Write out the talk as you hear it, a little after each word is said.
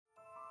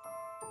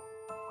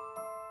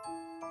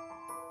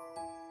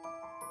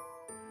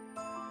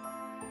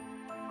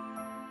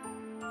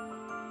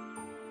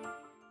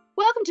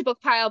Welcome to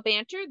Book Pile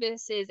Banter.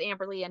 This is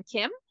Amberlee and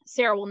Kim.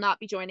 Sarah will not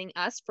be joining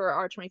us for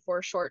our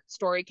 24 short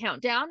story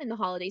countdown in the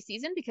holiday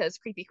season because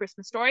creepy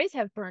Christmas stories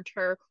have burnt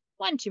her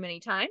one too many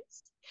times.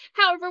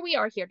 However, we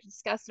are here to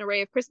discuss an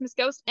array of Christmas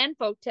ghost and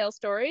folktale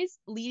stories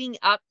leading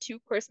up to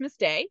Christmas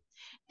Day.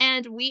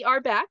 And we are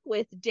back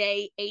with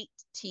day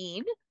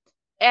 18.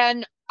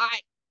 And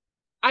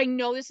I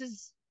know this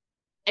is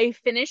a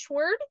Finnish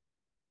word.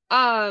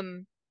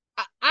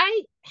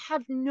 I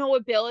have no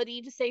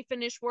ability to say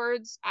Finnish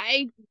words.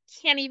 I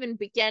can't even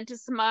begin to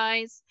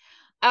surmise.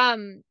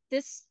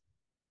 This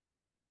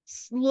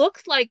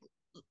looks like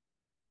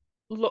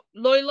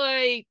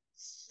Löyly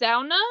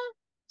Sow-na.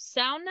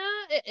 Sow-na.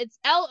 It's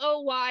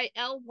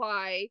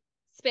Loyly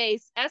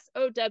space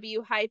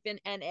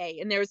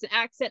SOW-NA, and there's an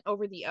accent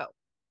over the O.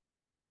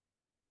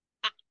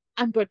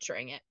 I'm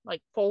butchering it,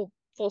 like full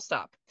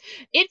stop.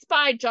 It's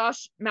by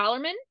Josh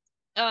Malerman,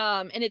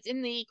 and it's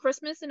in the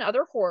Christmas and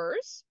Other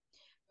Horrors.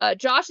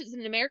 Josh is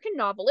an American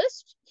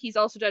novelist. He's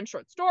also done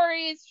short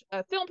stories,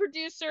 a film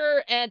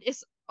producer, and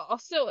is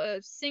also a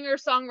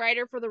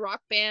singer-songwriter for the rock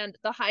band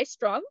The High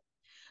Strung.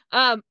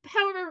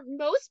 However,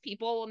 most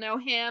people will know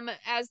him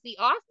as the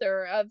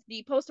author of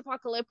the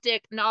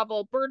post-apocalyptic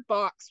novel Bird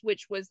Box,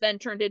 which was then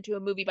turned into a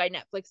movie by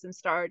Netflix and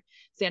starred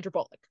Sandra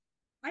Bullock.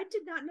 I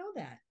did not know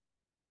that.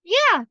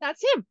 Yeah,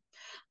 that's him.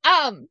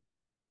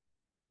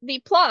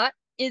 The plot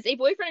is a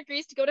boyfriend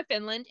agrees to go to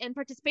Finland and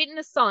participate in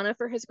a sauna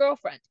for his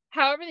girlfriend.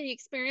 However, the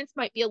experience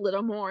might be a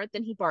little more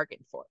than he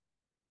bargained for.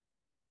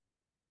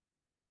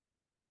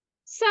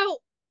 So,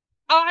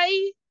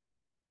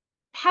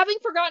 having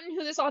forgotten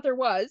who this author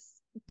was,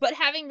 but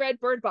having read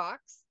Bird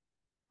Box,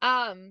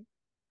 I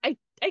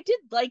did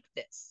like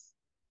this.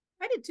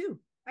 I did too.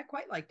 I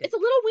quite liked it. It's a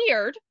little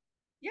weird.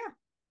 Yeah.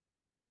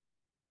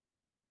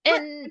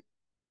 And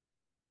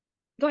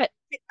go ahead.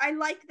 I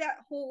like that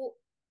whole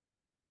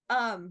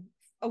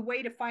a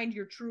way to find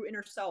your true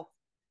inner self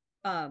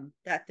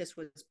that this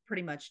was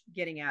pretty much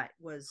getting at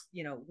was,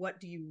 what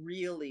do you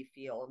really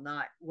feel,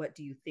 not what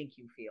do you think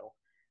you feel.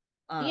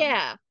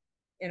 Yeah.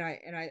 And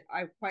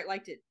I quite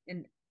liked it,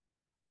 and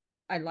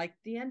I liked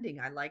the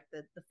ending. I liked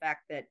the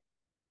fact that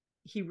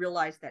he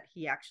realized that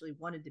he actually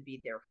wanted to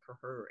be there for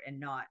her and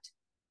not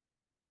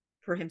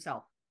for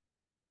himself.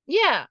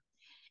 Yeah.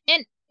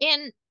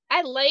 And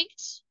I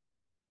liked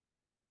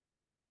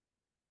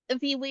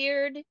the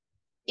weird,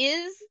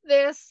 is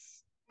this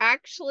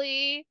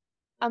actually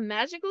a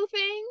magical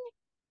thing?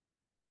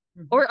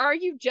 Mm-hmm. Or are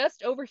you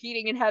just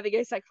overheating and having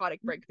a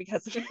psychotic break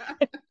because of it?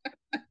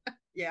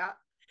 Yeah.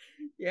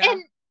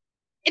 And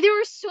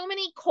there are so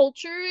many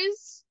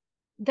cultures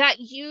that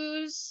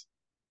use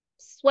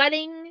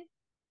sweating,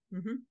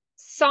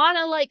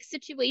 sauna-like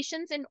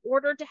situations in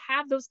order to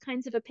have those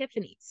kinds of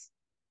epiphanies.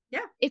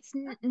 Yeah. It's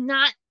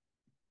not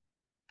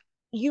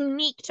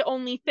unique to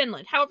only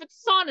Finland. However,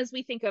 saunas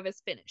we think of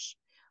as Finnish,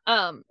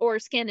 or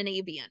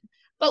Scandinavian.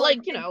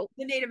 But the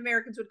Native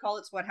Americans would call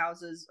it sweat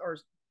houses or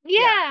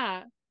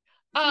yeah.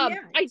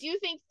 I do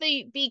think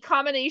the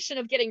combination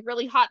of getting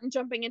really hot and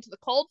jumping into the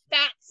cold,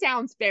 that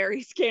sounds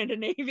very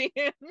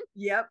Scandinavian.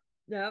 Yep.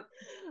 But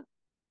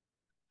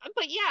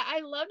yeah,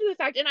 I loved the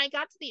fact, and I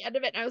got to the end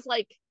of it and I was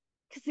like,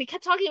 because they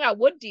kept talking about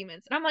wood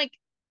demons, and I'm like,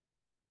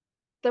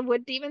 the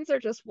wood demons are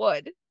just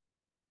wood.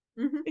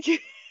 Mm-hmm.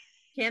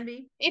 Can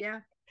be.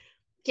 Yeah.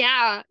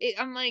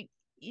 I'm like,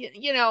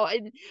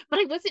 but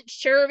I wasn't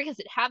sure because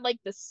it had like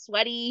the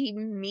sweaty,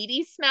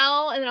 meaty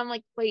smell, and then I'm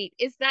like, wait,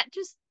 is that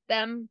just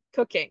them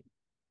cooking?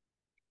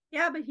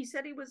 Yeah, but he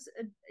said he was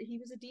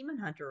a demon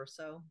hunter,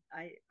 so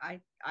I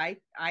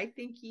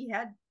think he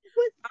had.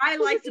 I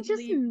like to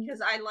believe,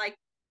 because I like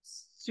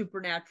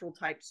supernatural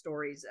type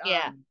stories,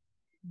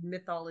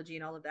 mythology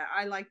and all of that.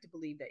 I like to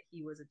believe that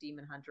he was a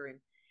demon hunter,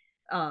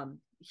 and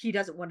he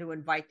doesn't want to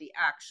invite the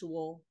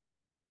actual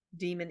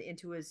demon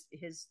into his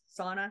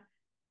sauna,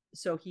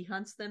 so he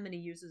hunts them and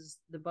he uses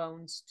the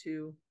bones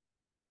to.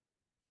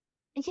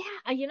 Yeah,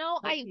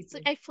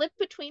 I flipped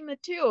between the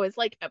two. It's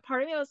like a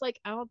part of me was like,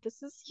 oh,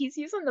 he's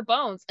using the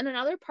bones, and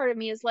another part of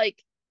me is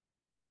like,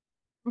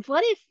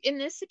 what if in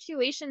this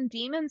situation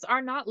demons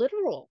are not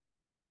literal?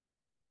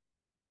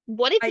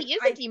 What if he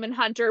is a demon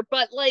hunter,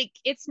 but like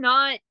it's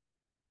not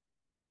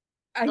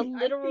a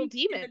literal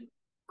demon? In the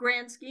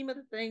grand scheme of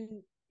the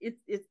thing, it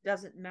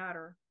doesn't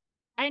matter.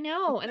 I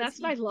know, because and that's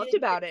what I loved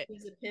about it.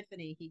 His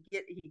epiphany, he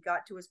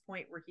got to his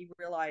point where he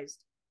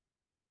realized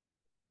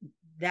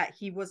that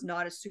he was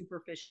not as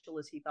superficial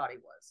as he thought he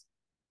was.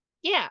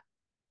 Yeah,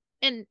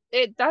 and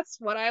that's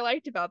what I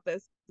liked about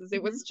this. Is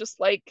it was just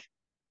like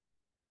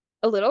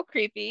a little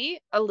creepy,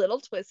 a little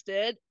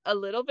twisted, a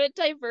little bit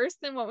diverse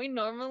than what we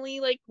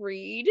normally like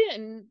read,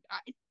 and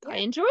I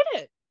enjoyed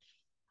it.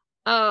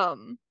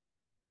 I'm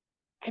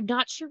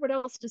not sure what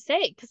else to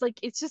say, because like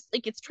it's just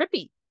like it's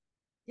trippy.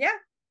 Yeah,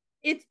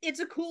 it's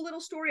a cool little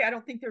story. I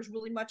don't think there's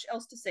really much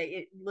else to say.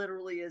 It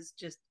literally is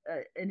just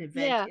an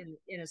event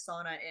in a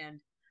sauna, and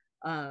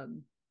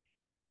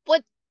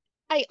what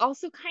I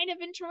also kind of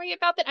enjoy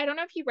about that, I don't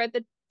know if you read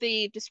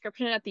the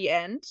description at the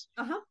end,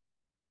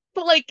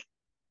 but like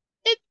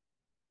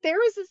there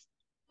was this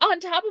on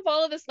top of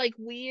all of this like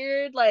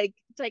weird like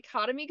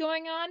dichotomy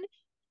going on,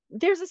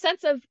 there's a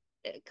sense of,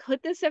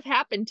 could this have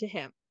happened to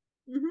him?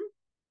 Mm-hmm.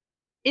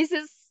 Is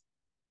this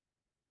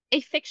a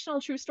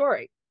fictional true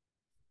story?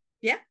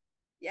 Yeah.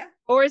 Yeah.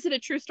 Or is it a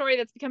true story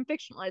that's become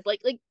fictionalized?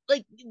 Like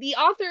the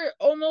author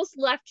almost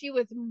left you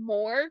with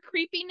more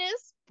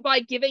creepiness by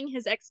giving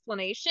his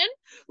explanation,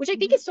 which I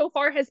think Mm-hmm. is so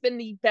far has been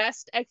the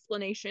best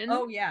explanation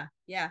Oh yeah.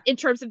 Yeah. in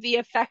terms of the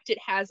effect it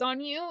has on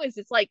you. Is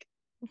it's like,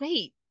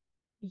 wait,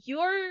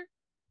 you're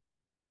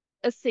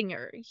a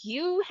singer.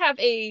 You have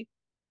a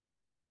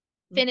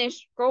Mm-hmm.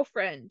 Finnish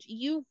girlfriend.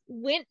 You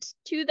went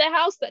to the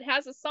house that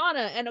has a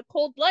sauna and a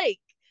cold lake.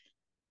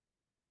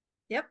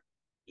 Yep.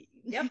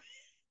 Yep.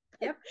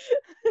 Yep.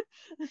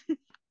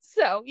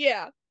 So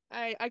yeah,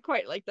 I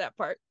quite like that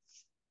part.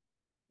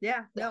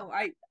 Yeah. So No,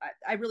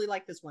 I really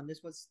like this one.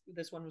 This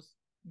one was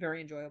very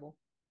enjoyable.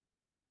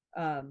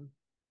 Um,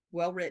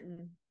 well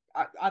written.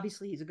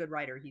 Obviously, he's a good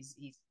writer. He's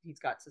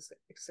got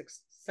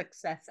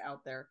success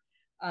out there.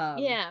 Um,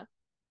 yeah,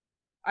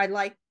 I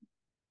like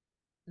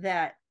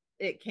that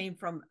it came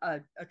from a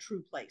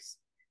true place.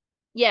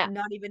 yeah.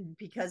 Not even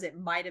because it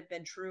might have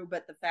been true,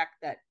 but the fact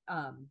that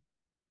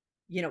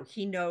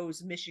he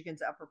knows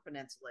Michigan's Upper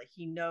Peninsula.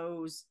 He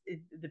knows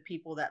the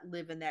people that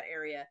live in that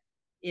area.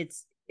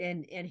 It's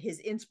and his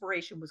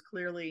inspiration was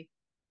clearly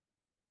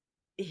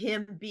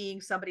him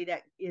being somebody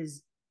that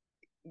is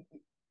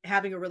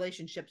having a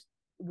relationship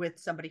with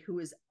somebody who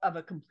is of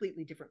a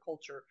completely different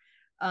culture,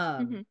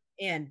 Mm-hmm.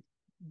 and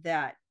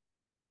that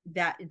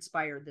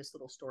inspired this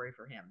little story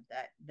for him.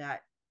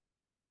 That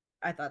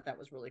I thought that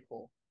was really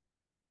cool.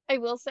 I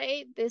will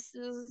say this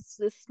is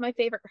my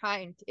favorite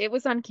kind. It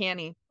was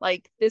uncanny.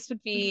 Like this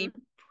would be Mm-hmm.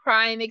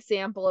 prime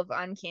example of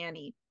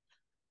uncanny.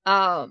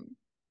 Um,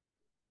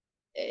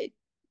 it,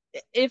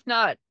 if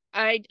not,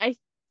 I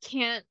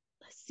can't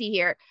see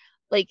here.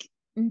 Like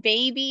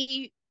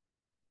maybe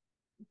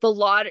the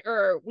lot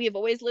or we have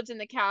always lived in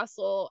the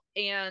castle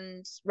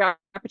and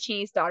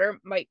Rappaccini's daughter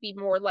might be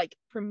more like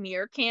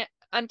premier can't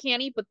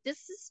uncanny, but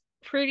this is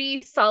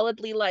pretty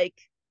solidly like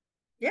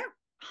Yeah,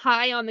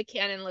 high on the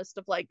canon list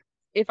of like,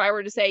 if I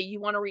were to say you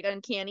want to read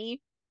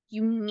uncanny,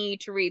 you need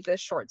to read this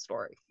short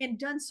story. and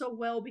done so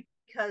well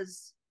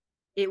because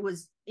it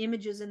was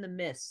images in the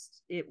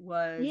mist.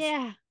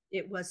 Yeah.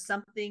 It was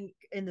something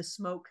in the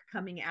smoke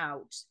coming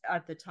out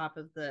at the top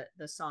of the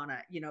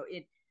sauna.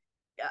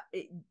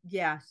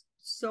 Yeah,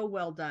 so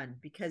well done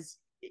because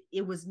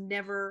it was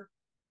never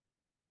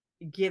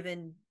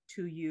given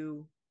to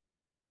you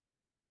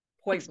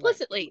point blank.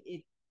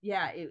 Explicitly.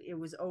 It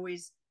was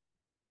always,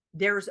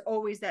 there's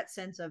always that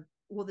sense of,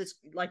 well, this,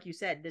 like you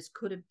said, this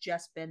could have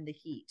just been the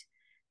heat,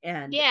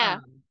 and Yeah.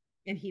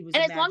 he was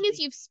And as long as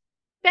imagining. you've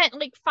spent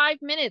like 5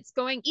 minutes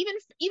going, even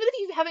if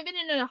you haven't been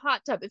in a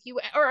hot tub, if you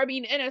or I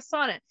mean in a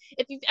sauna,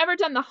 if you've ever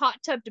done the hot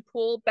tub to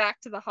pull back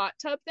to the hot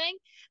tub thing,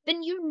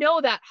 then you know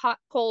that hot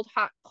cold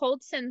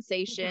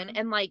sensation Mhm.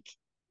 and like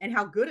And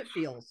how good it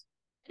feels.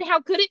 and how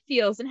good it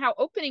feels and how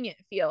opening it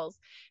feels.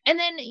 And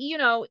then,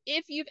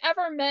 if you've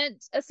ever met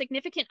a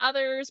significant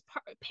other's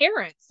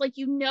parents, like,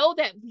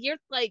 that weird,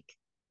 like,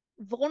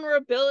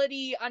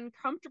 vulnerability,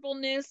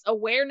 uncomfortableness,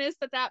 awareness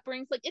that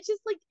brings, like, it's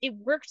just like, it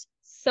works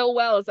so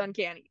well as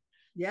uncanny.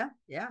 Yeah,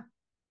 yeah,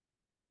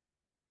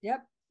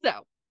 yep.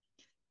 So,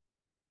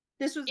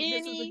 This was a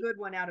any, good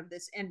one out of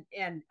this, and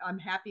I'm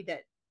happy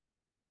that,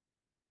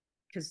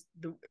 because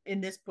in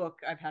this book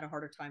I've had a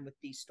harder time with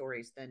these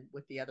stories than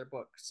with the other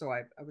book, so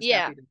I was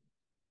yeah. happy to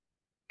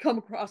come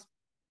across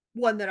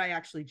one that I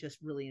actually just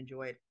really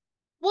enjoyed.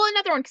 Well,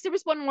 another one, because there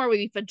was one more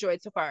we've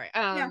enjoyed so far.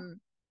 Yeah.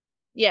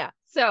 Yeah.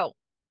 So,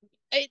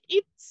 it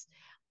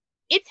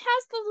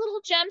has the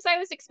little gems I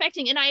was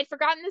expecting, and I had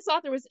forgotten this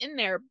author was in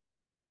there.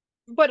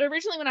 But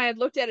originally, when I had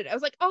looked at it, I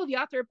was like, "Oh, the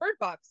author of Bird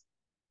Box.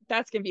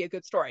 That's gonna be a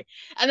good story."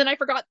 And then I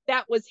forgot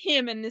that was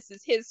him, and this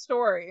is his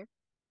story.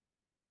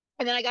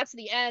 And then I got to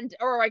the end,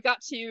 or I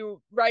got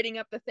to writing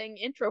up the thing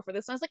intro for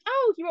this, and I was like,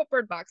 "Oh, he wrote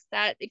Bird Box.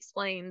 That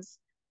explains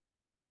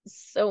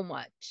so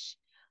much."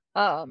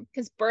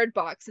 Because Bird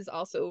Box is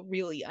also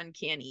really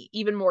uncanny,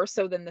 even more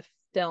so than the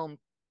film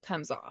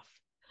comes off.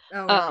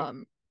 Oh really?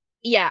 Um,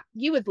 yeah,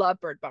 you would love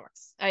Bird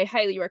Box. I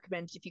highly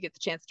recommend if you get the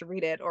chance to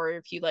read it, or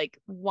if you like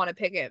want to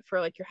pick it for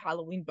like your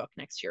Halloween book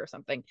next year or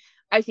something.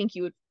 I think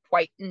you would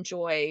quite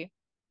enjoy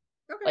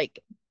Okay. like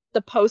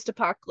the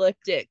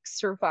post-apocalyptic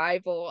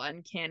survival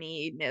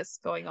uncanniness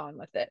going on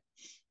with it.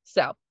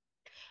 So,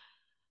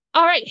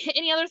 all right,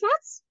 any other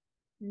thoughts?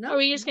 Or are No,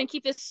 we just gonna no.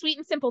 keep this sweet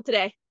and simple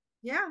today?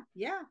 Yeah,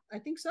 yeah, I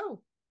think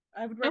so.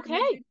 I would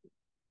recommend Okay, it.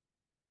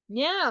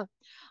 yeah.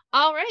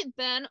 All right,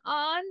 then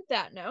on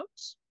that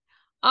note,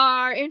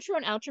 our intro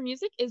and outro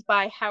music is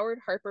by Howard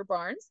Harper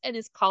Barnes and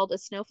is called A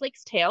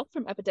Snowflake's Tale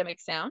from Epidemic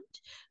Sound.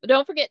 But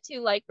don't forget to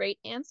like, rate,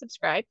 and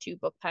subscribe to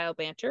Bookpile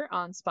Banter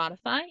on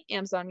Spotify,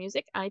 Amazon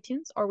Music,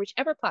 iTunes, or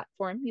whichever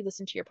platform you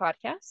listen to your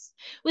podcasts.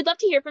 We'd love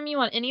to hear from you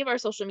on any of our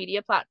social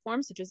media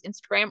platforms, such as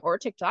Instagram or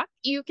TikTok.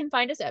 You can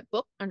find us at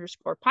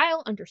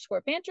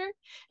book_pile_banter.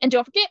 And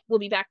don't forget, we'll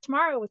be back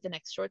tomorrow with the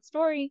next short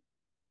story.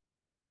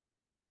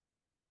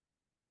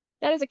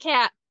 That is a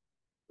cat.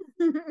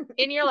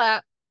 in your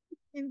lap,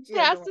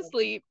 fast Adorable.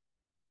 asleep.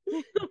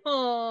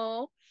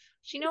 Oh,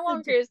 she no Such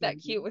longer a is that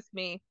cutie. cute with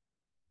me.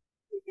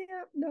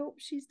 Yeah, nope.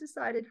 She's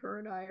decided her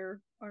and I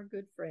are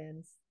good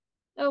friends.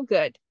 Oh,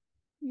 good.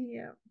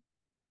 Yeah.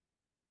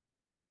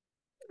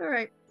 All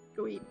right,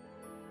 go eat.